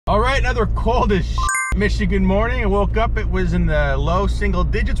All right, another cold as Michigan morning. I woke up, it was in the low single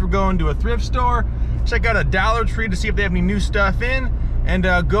digits. We're going to a thrift store, check out a Dollar Tree to see if they have any new stuff in, and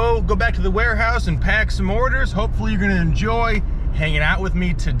go back to the warehouse and pack some orders. Hopefully you're gonna enjoy hanging out with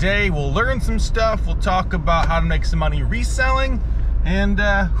me today. We'll learn some stuff. We'll talk about how to make some money reselling, and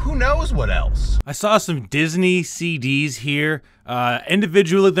who knows what else. I saw some Disney CDs here.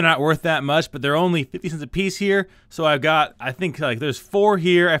 Individually, they're not worth that much, but they're only 50 cents a piece here. So I've got, I think like there's 4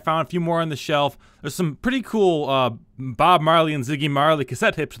 here. I found a few more on the shelf. There's some pretty cool Bob Marley and Ziggy Marley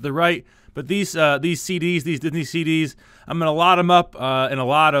cassette tapes to the right. But these CDs, these Disney CDs, I'm gonna lot them up in a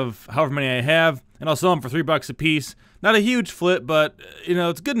lot of however many I have, and I'll sell them for $3 a piece. Not a huge flip, but you know,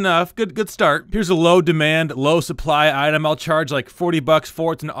 it's good enough. Good start. Here's a low demand, low supply item. I'll charge like $40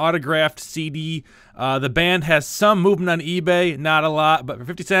 for it. It's an autographed CD. The band has some movement on eBay, not a lot, but for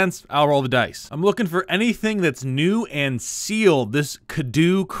 50 cents, I'll roll the dice. I'm looking for anything that's new and sealed. This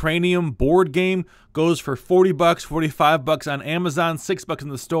Kadu Cranium board game goes for $40, $45 on Amazon, $6 in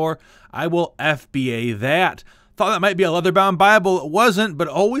the store. I will FBA that. Thought that might be a leather-bound Bible. It wasn't, but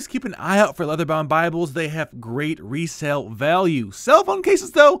always keep an eye out for leather-bound Bibles. They have great resale value. Cell phone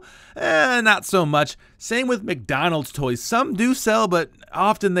cases, though, not so much. Same with McDonald's toys. Some do sell, but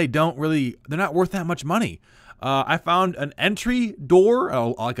often they don't really, they're not worth that much money. I found an entry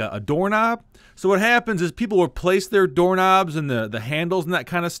door, like a doorknob. So what happens is people replace their doorknobs and the handles and that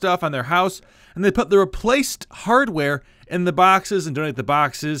kind of stuff on their house, and they put the replaced hardware in the boxes and donate the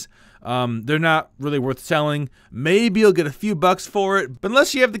boxes. They're not really worth selling. Maybe you'll get a few bucks for it, but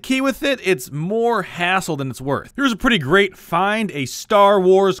unless you have the key with it, it's more hassle than it's worth. Here's a pretty great find, a Star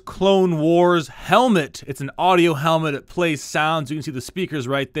Wars Clone Wars helmet. It's an audio helmet. It plays sounds. You can see the speakers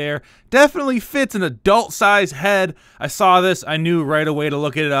right there. Definitely fits an adult size head. I saw this. I knew right away to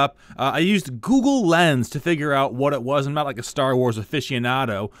look it up. I used Google Lens to figure out what it was. I'm not like a Star Wars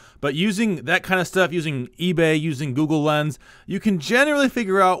aficionado, but using that kind of stuff, using eBay, using Google Lens, you can generally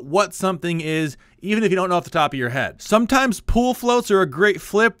figure out what something is, even if you don't know off the top of your head. Sometimes pool floats are a great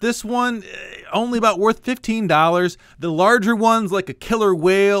flip. This one, only about worth $15. The larger ones, like a killer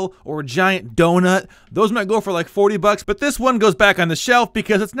whale or a giant donut, those might go for like $40, but this one goes back on the shelf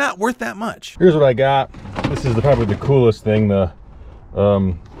because it's not worth that much. Here's what I got. This is probably the coolest thing, the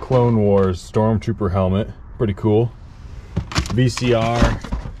Clone Wars Stormtrooper helmet. Pretty cool. VCR.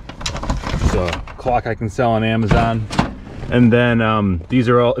 It's a clock I can sell on Amazon. And then these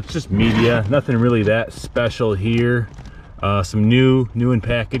are all, it's just media, nothing really that special here. Some new and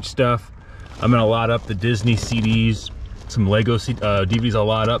packaged stuff. I'm gonna lot up the Disney CDs, some Lego DVDs I'll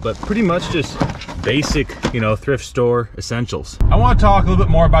lot up, but pretty much just basic, you know, thrift store essentials. I wanna talk a little bit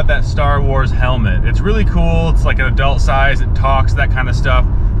more about that Star Wars helmet. It's really cool, it's like an adult size, it talks, that kind of stuff,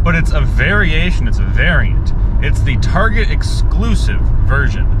 but it's a variation, it's a variant. It's the Target exclusive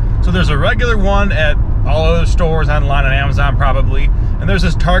version. So there's a regular one at all other stores online on Amazon probably, and there's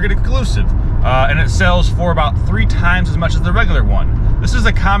this Target exclusive, and it sells for about 3 times as much as the regular one. This is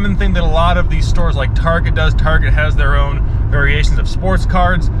a common thing that a lot of these stores like Target does. Target has their own variations of sports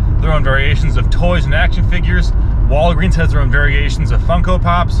cards, their own variations of toys and action figures. Walgreens has their own variations of Funko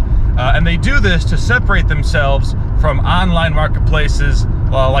Pops, and they do this to separate themselves from online marketplaces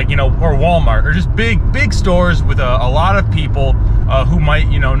like, you know, or Walmart, or just big stores with a lot of people who might,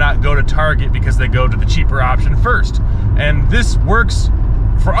 you know, not go to Target because they go to the cheaper option first. And this works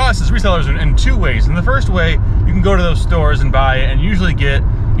for us as resellers in 2 ways. In the first way, you can go to those stores and buy it and usually get,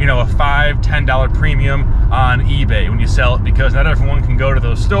 you know, a $5, $10 premium on eBay when you sell it, because not everyone can go to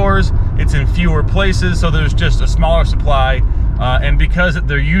those stores. It's in fewer places, so there's just a smaller supply. And because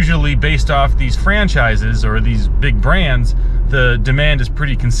they're usually based off these franchises or these big brands, the demand is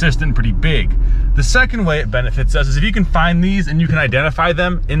pretty consistent, pretty big. The second way it benefits us is if you can find these and you can identify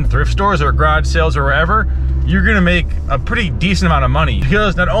them in thrift stores or garage sales or wherever, you're gonna make a pretty decent amount of money,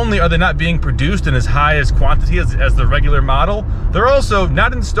 because not only are they not being produced in as high as quantity as the regular model, they're also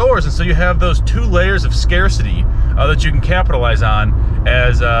not in stores, and so you have those 2 layers of scarcity that you can capitalize on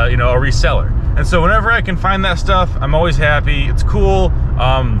as you know, a reseller. And so whenever I can find that stuff, I'm always happy. It's cool.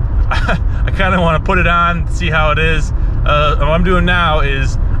 I kind of want to put it on, see how it is. What I'm doing now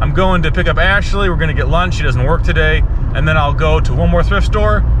is I'm going to pick up Ashley. We're going to get lunch. She doesn't work today. And then I'll go to one more thrift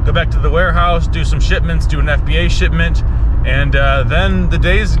store, go back to the warehouse, do some shipments, do an FBA shipment, and then the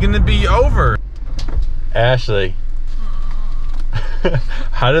day is going to be over. Ashley,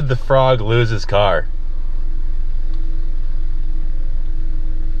 how did the frog lose his car?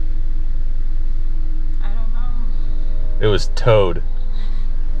 It was towed.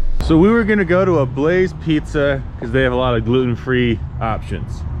 So we were gonna go to a Blaze Pizza because they have a lot of gluten-free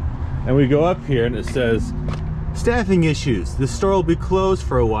options. And we go up here and it says staffing issues. This store will be closed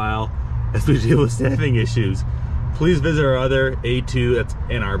for a while as we deal with staffing issues. Please visit our other A2, that's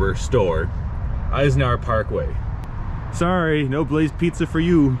Ann Arbor store, Eisenhower Parkway. Sorry, no Blaze Pizza for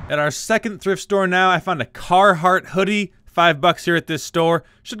you. At our second thrift store now, I found a Carhartt hoodie, $5 here at this store.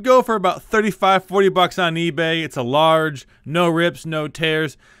 Should go for about 35, 40 bucks on eBay. It's a large, no rips, no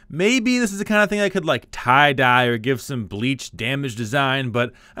tears. Maybe this is the kind of thing I could like tie-dye or give some bleach damage design,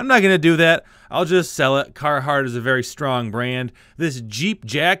 but I'm not gonna do that. I'll just sell it. Carhartt is a very strong brand. This Jeep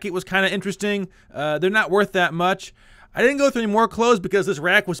jacket was kind of interesting. They're not worth that much. I didn't go through any more clothes because this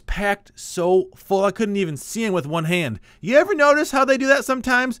rack was packed so full I couldn't even see them with one hand. You ever notice how they do that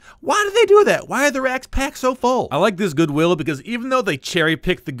sometimes? Why do they do that? Why are the racks packed so full? I like this Goodwill because even though they cherry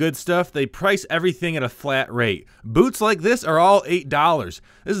pick the good stuff, they price everything at a flat rate. Boots like this are all $8.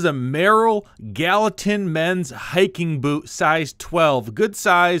 This is a Merrell Gallatin men's hiking boot, size 12. Good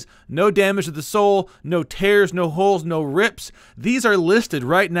size, no damage to the sole, no tears, no holes, no rips. These are listed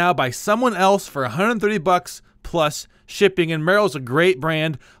right now by someone else for 130 bucks plus shipping, and Merrell's a great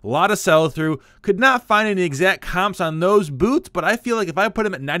brand, a lot of sell-through. Could not find any exact comps on those boots, but I feel like if I put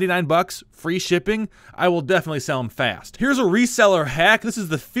them at 99 bucks, free shipping, I will definitely sell them fast. Here's a reseller hack. This is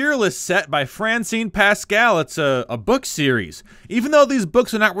the Fearless set by Francine Pascal. It's a book series. Even though these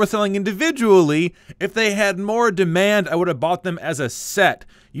books are not worth selling individually, if they had more demand, I would have bought them as a set.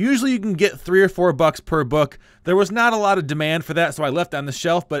 Usually you can get 3 or 4 bucks per book. There was not a lot of demand for that, so I left it on the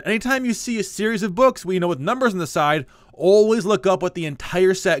shelf, but anytime you see a series of books, with numbers on the side, always look up what the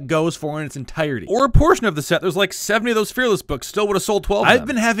entire set goes for in its entirety. Or a portion of the set. There's like 70 of those Fearless books, still would have sold 12 of them. I've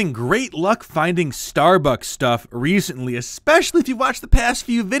been having great luck finding Starbucks stuff recently, especially if you watch the past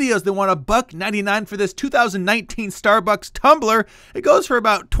few videos. They want $1.99 for this 2019 Starbucks tumbler. It goes for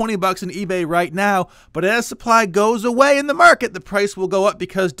about 20 bucks on eBay right now, but as supply goes away in the market, the price will go up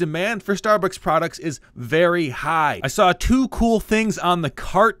because demand for Starbucks products is very high. I saw 2 cool things on the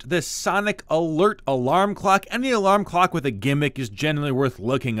cart. This Sonic Alert alarm clock. Any alarm clock with a gimmick is generally worth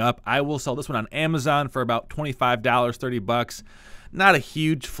looking up. I will sell this one on Amazon for about $25, 30 bucks. Not a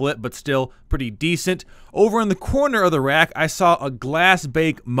huge flip, but still pretty decent. Over in the corner of the rack, I saw a glass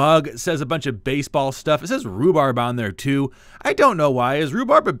bake mug. It says a bunch of baseball stuff. It says rhubarb on there too. I don't know why. Is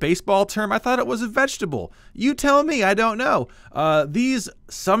rhubarb a baseball term? I thought it was a vegetable. You tell me, I don't know. These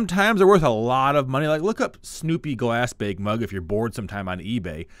sometimes are worth a lot of money. Like look up Snoopy glass bake mug if you're bored sometime on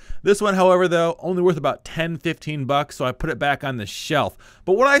eBay. This one, however, though, only worth about 10, 15 bucks, so I put it back on the shelf.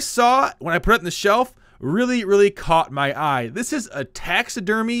 But what I saw when I put it on the shelf really caught my eye. This is a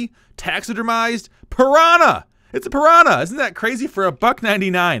taxidermized piranha. It's a piranha. Isn't that crazy for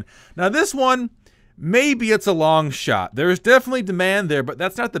 $1.99? Now this one, maybe it's a long shot. There's definitely demand there, but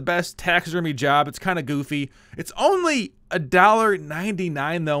that's not the best taxidermy job. It's kind of goofy. It's only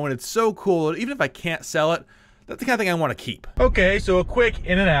 $1.99 though, and it's so cool. Even if I can't sell it, that's the kind of thing I want to keep. Okay, so a quick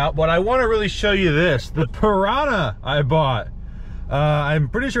in and out, but I want to really show you this. The piranha I bought. I'm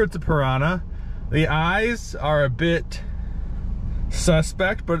pretty sure it's a piranha. The eyes are a bit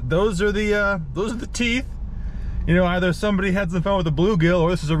suspect, but those are the teeth. You know, either somebody had some fun with a bluegill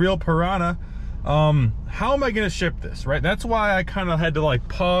or this is a real piranha. How am I gonna ship this, right? That's why I kind of had to like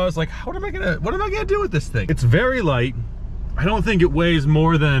pause, like what am I gonna do with this thing? It's very light. I don't think it weighs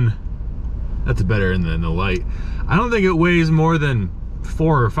more than, that's better than the light. I don't think it weighs more than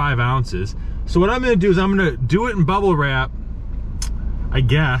 4 or 5 ounces. So what I'm gonna do is I'm gonna do it in bubble wrap, I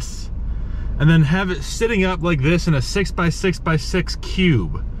guess, and then have it sitting up like this in a 6x6x6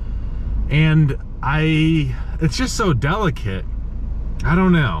 cube. And it's just so delicate. I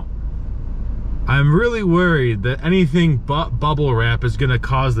don't know. I'm really worried that anything but bubble wrap is gonna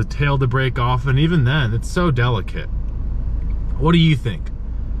cause the tail to break off, and even then, it's so delicate. What do you think?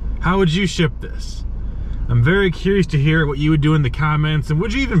 How would you ship this? I'm very curious to hear what you would do in the comments, and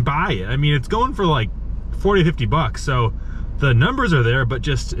would you even buy it? I mean, it's going for like 40, 50 bucks, so the numbers are there, but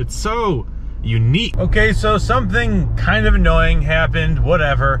just, it's so unique. Okay, so something kind of annoying happened,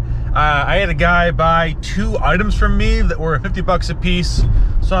 whatever. I had a guy buy 2 items from me that were 50 bucks a piece,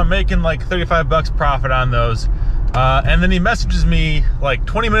 so I'm making like 35 bucks profit on those. And then he messages me like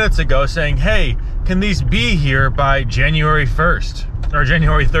 20 minutes ago saying, hey, can these be here by January 1st? Or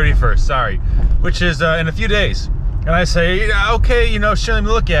January 31st, sorry, which is in a few days. And I say, yeah, okay, you know, sure, let me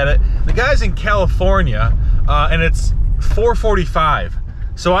look at it. The guy's in California, and it's 4:45.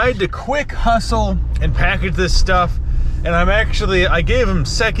 So I had to quick hustle and package this stuff, and I gave him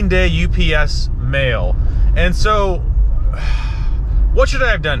second day UPS mail. And so, what should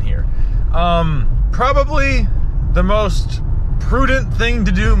I have done here? Probably the most prudent thing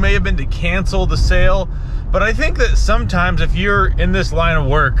to do may have been to cancel the sale, but I think that sometimes if you're in this line of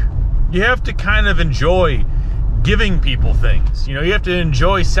work, you have to kind of enjoy giving people things. You know, you have to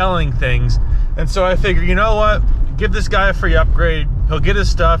enjoy selling things. And so I figured, you know what? Give this guy a free upgrade. He'll get his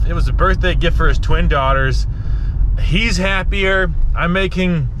stuff. It was a birthday gift for his twin daughters. He's happier. I'm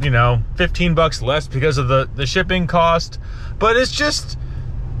making, you know, 15 bucks less because of the shipping cost. But it's just,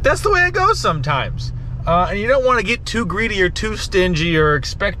 that's the way it goes sometimes. And you don't want to get too greedy or too stingy or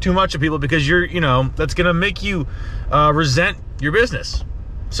expect too much of people, because that's going to make you resent your business.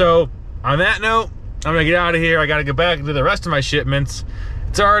 So on that note, I'm going to get out of here. I got to go back and do the rest of my shipments.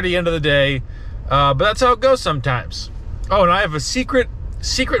 It's already end of the day, but that's how it goes sometimes. Oh, and I have a secret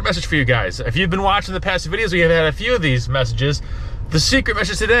message for you guys. If you've been watching the past videos, we have had a few of these messages. The secret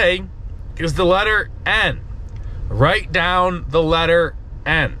message today is the letter N. Write down the letter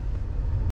N.